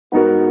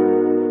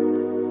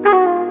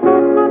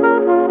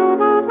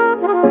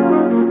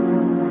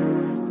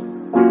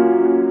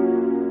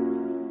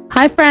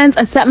Hi friends,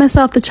 I set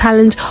myself the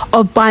challenge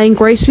of buying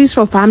groceries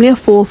for a family of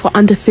 4 for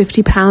under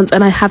 £50,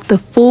 and I have the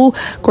full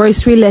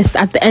grocery list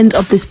at the end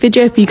of this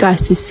video for you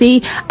guys to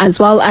see, as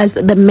well as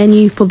the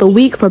menu for the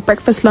week for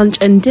breakfast, lunch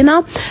and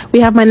dinner. We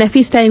have my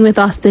nephew staying with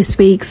us this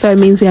week, so it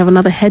means we have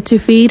another head to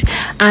feed,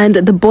 and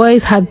the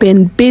boys have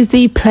been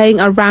busy playing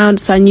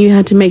around, so I knew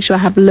how to make sure I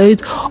have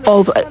loads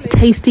of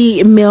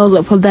tasty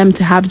meals for them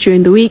to have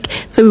during the week.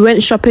 So we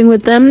went shopping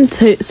with them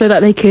so that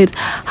they could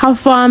have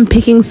fun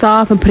picking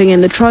stuff and putting it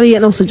in the trolley,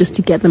 and also just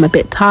to get them a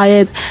bit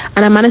tired.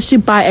 And I managed to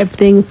buy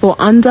everything for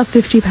under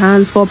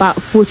 £50 for about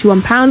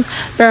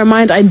 £41. Bear in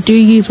mind, I do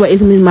use what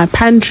is in my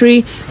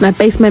pantry, and I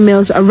base my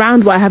meals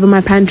around what I have in my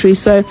pantry,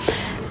 so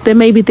there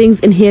may be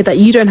things in here that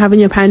you don't have in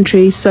your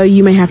pantry, so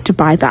you may have to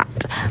buy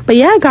that. But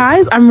yeah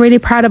guys, I'm really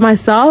proud of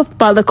myself,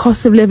 but the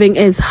cost of living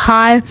is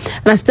high,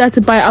 and I started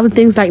to buy other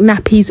things like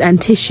nappies and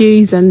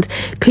tissues and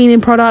cleaning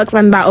products,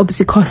 and that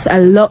obviously costs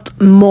a lot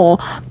more.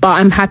 But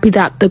I'm happy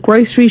that the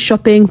grocery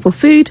shopping for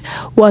food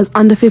was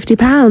under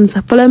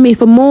 £50. Follow me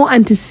for more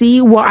and to see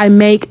what I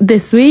make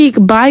this week.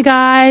 Bye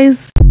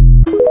guys.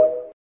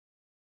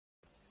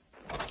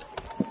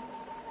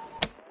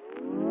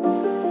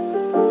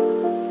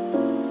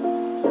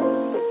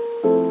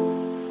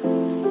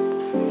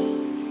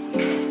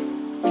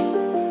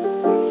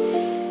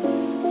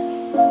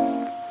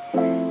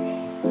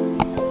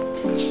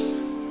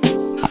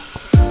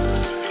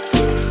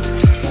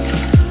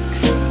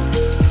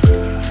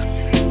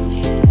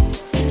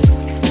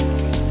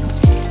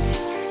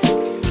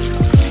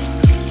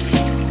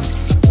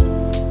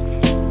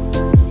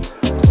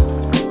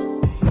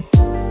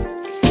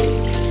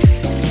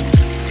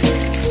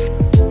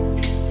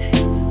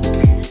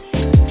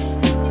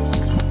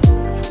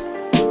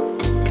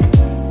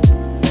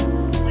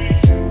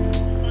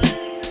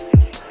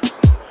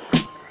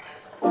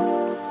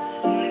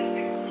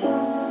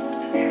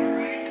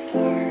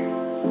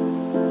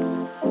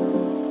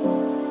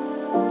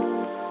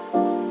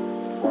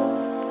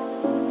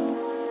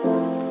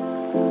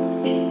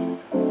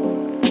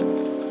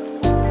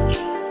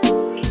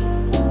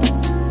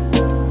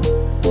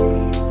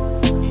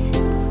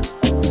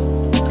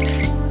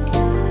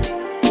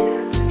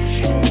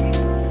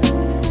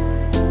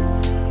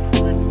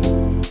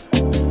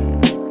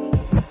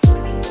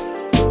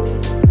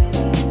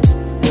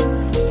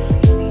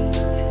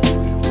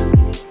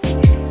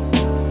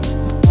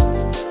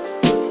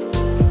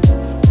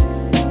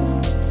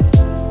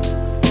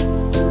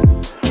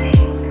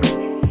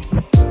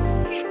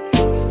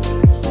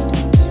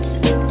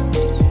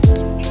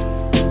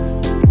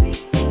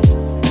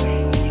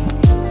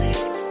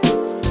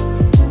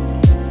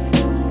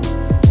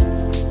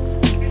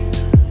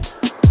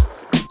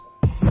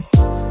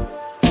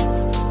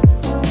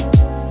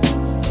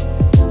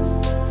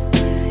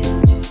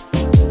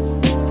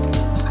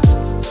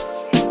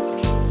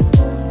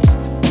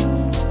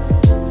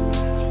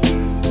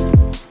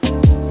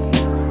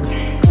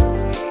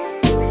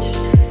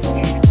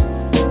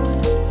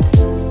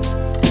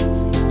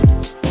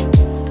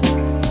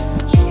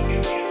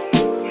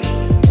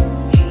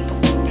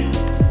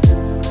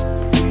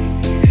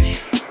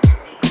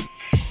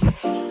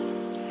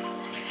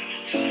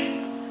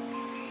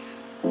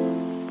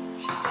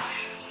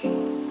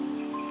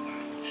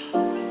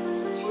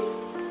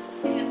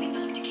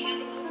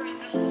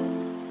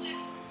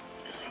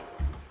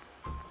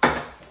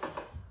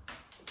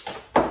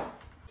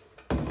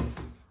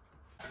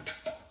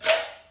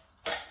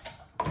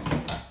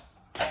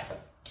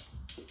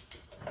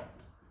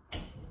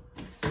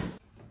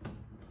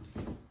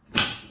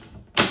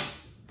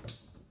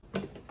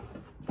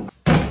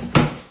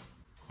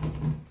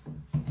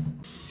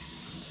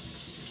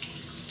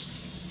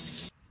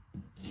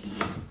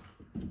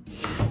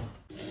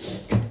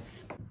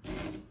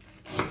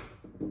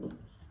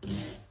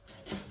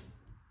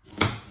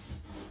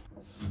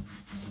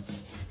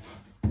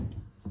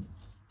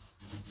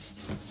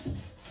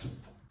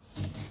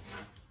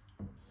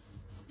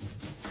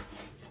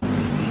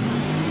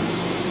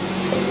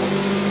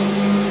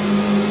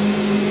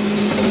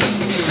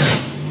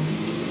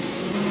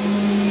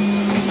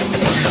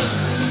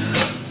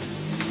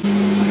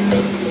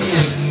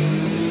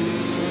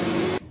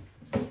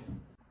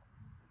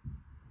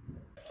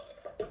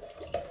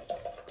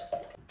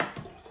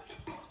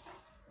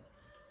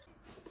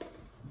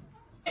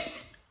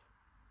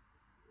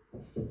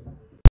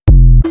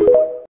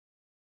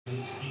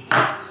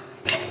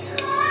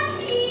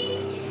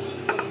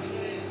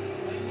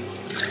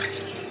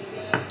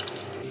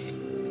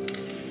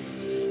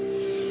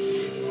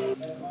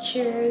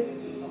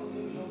 Cheers.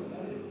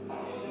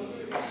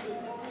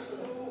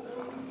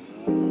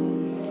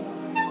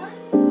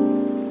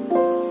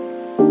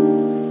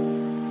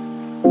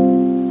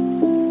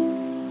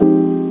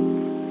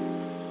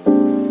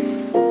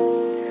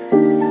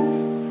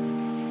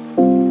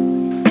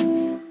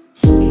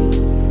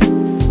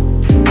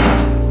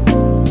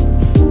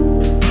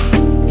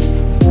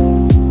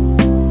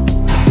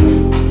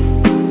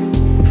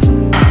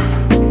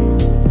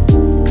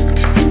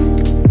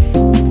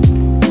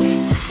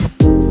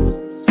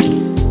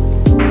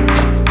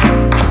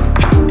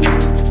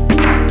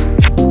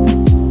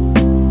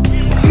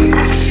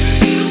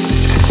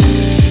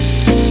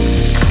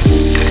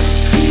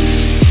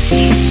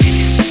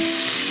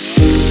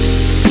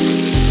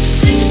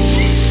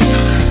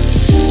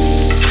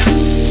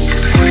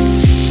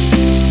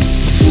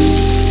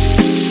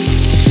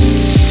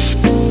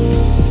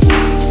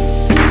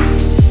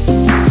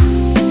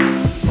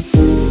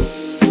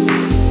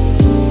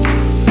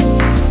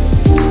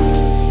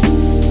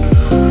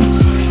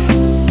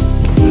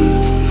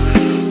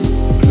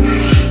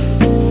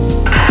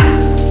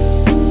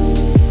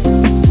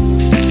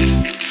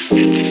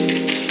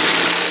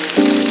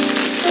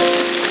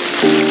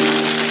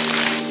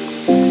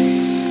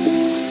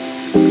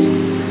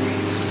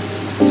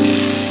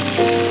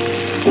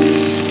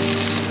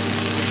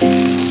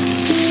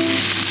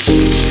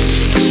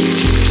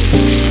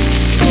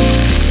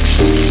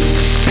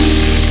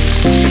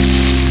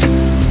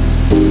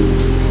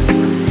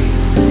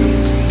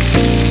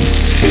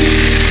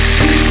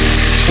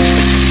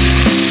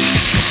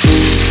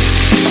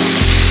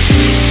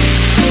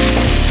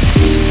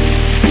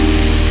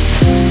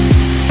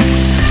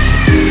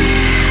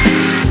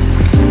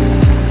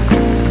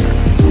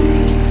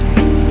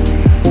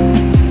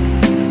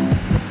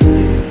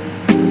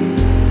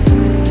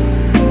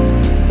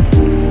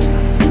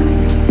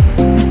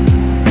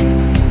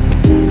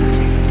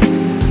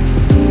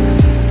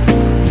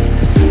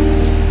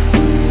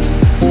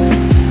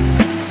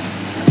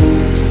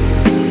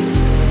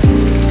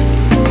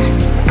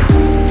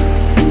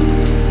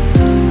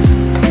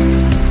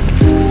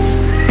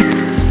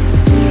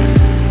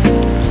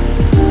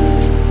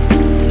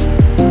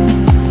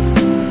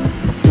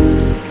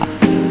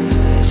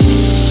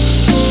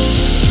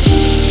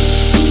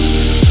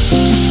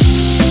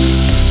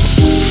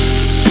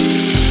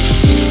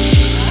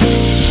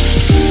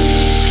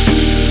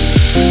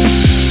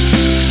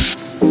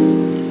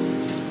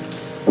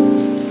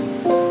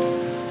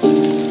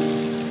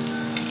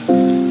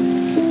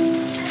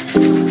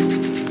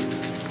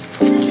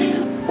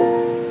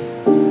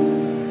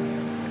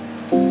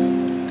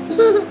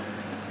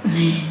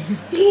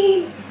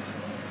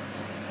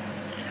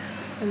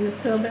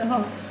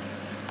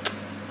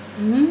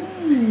 Hot.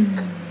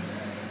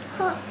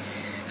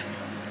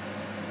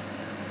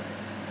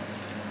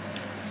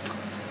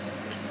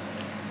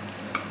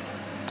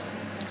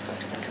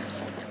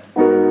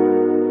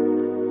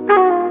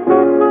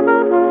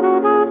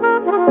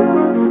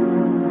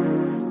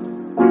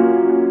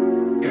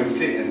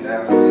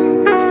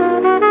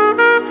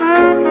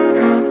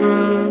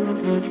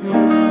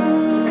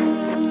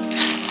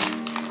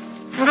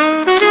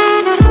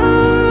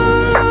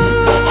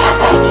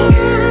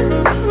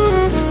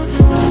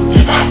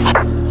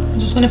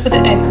 I'm gonna put the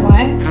egg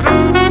white,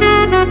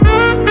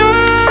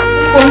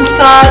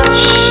 cornstarch,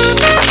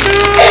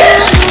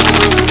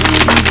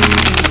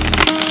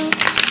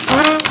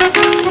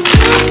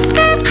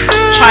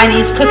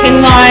 Chinese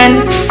cooking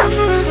line,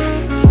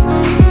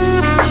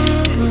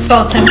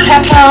 salt and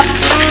pepper,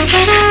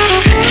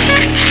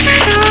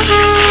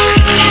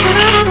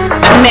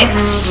 and mix.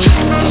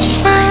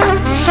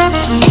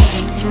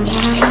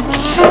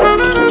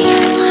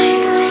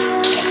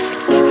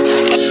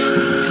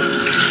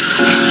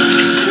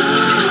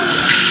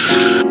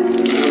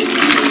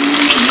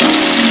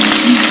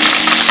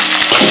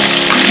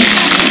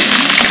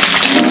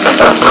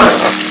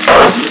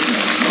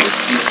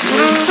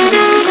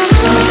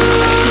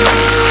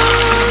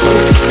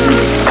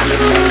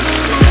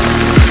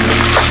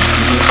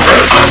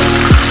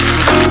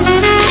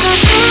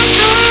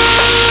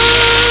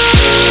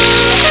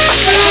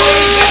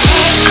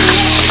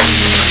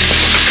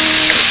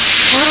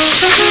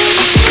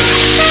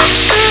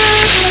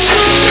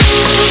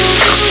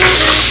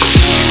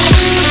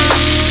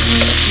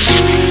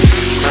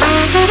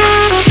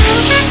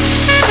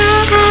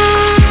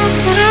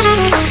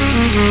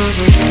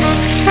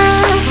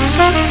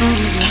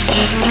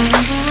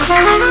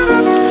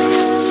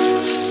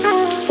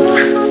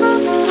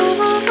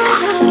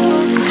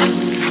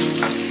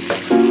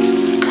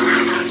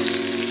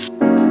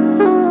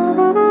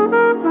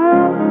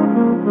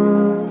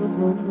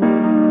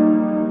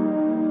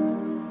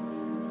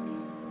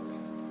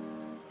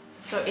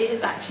 So it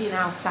is actually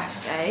now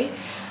Saturday.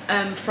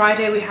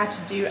 Friday we had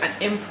to do an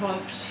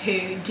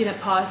impromptu dinner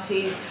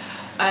party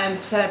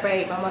to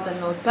celebrate my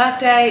mother-in-law's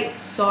birthday.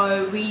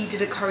 So we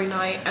did a curry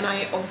night, and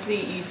I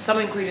obviously used some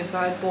ingredients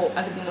that I bought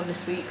at the beginning of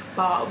this week,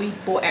 but we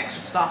bought extra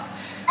stuff,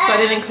 so I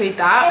didn't include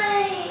that.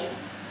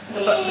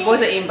 The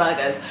boys are eating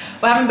burgers.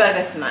 We're having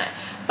burgers tonight.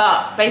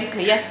 But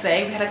basically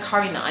yesterday we had a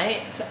curry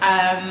night,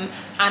 and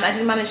I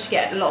didn't manage to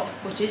get a lot of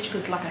footage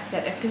because, like I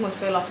said, everything was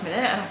so last minute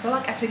and I feel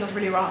like everything was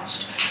really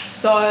rushed.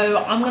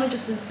 So I'm gonna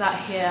just insert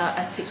here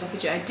a TikTok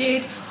video I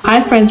did.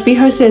 Hi friends, we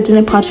hosted a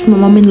dinner party for my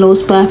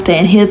mum-in-law's birthday,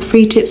 and here are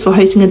 3 tips for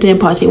hosting a dinner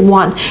party.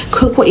 1,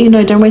 cook what you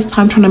know, don't waste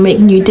time trying to make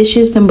new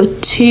dishes. Number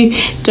 2,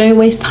 don't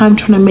waste time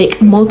trying to make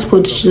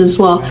multiple dishes as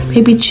well.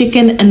 Maybe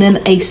chicken and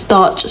then a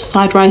starch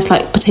side rice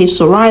like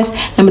potatoes or rice.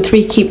 Number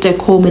 3, keep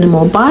decor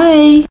minimal.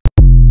 Bye.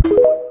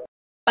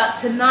 But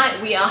tonight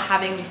we are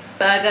having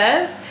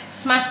burgers,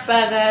 smashed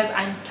burgers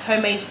and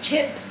homemade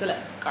chips, so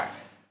let's go.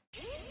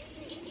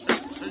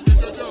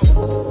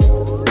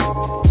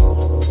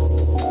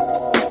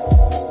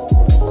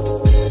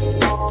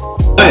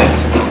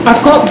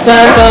 I've got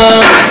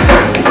burger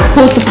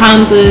quarter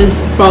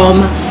pounders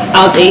from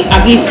Aldi.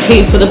 I've used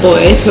 2 for the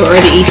boys who are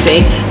already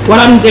eating. What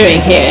I'm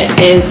doing here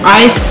is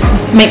I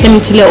make them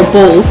into little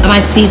balls and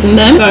I season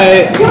them. So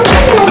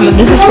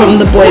this is from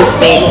the boys'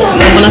 base. And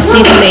then when I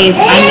season these,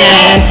 I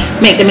then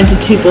make them into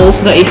 2 balls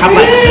so that you have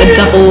like a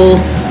double,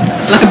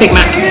 like a Big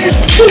Mac.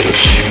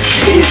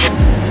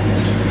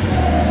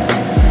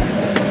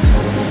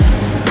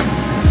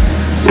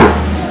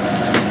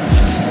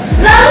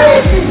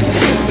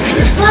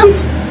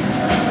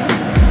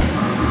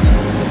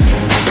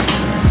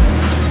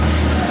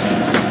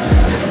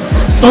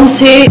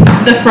 Onto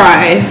the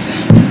fries.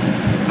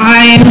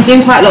 I'm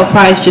doing quite a lot of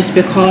fries just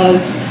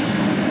because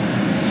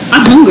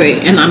I'm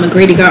hungry and I'm a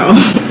greedy girl.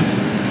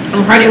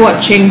 I'm currently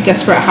watching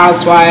Desperate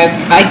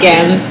Housewives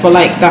again for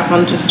like the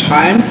 100th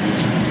time.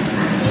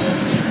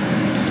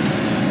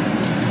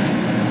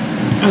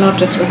 I love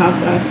Desperate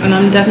Housewives, and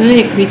I'm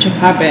definitely a creature of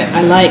habit.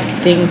 I like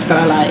things that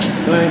I like,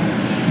 so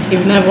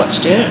even though I've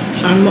watched it,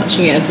 I'm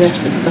watching it as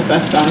if it's the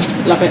first time.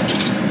 Love it.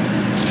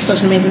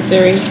 Such an amazing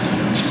series.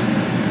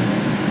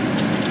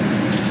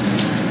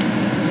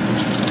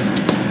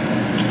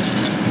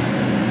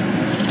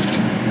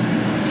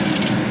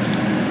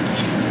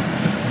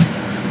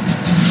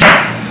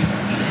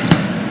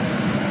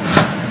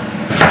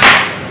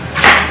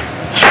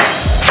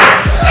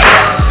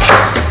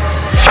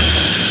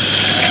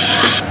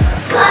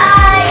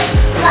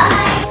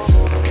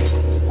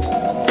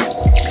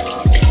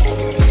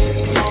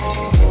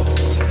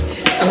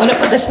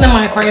 This in the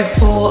microwave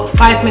for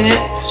 5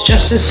 minutes,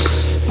 just to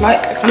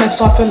like kind of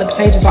soften the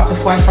potatoes up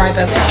before I fry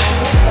them.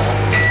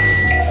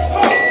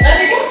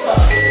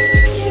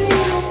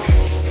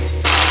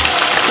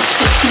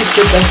 Let's use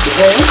good dirty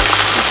oil.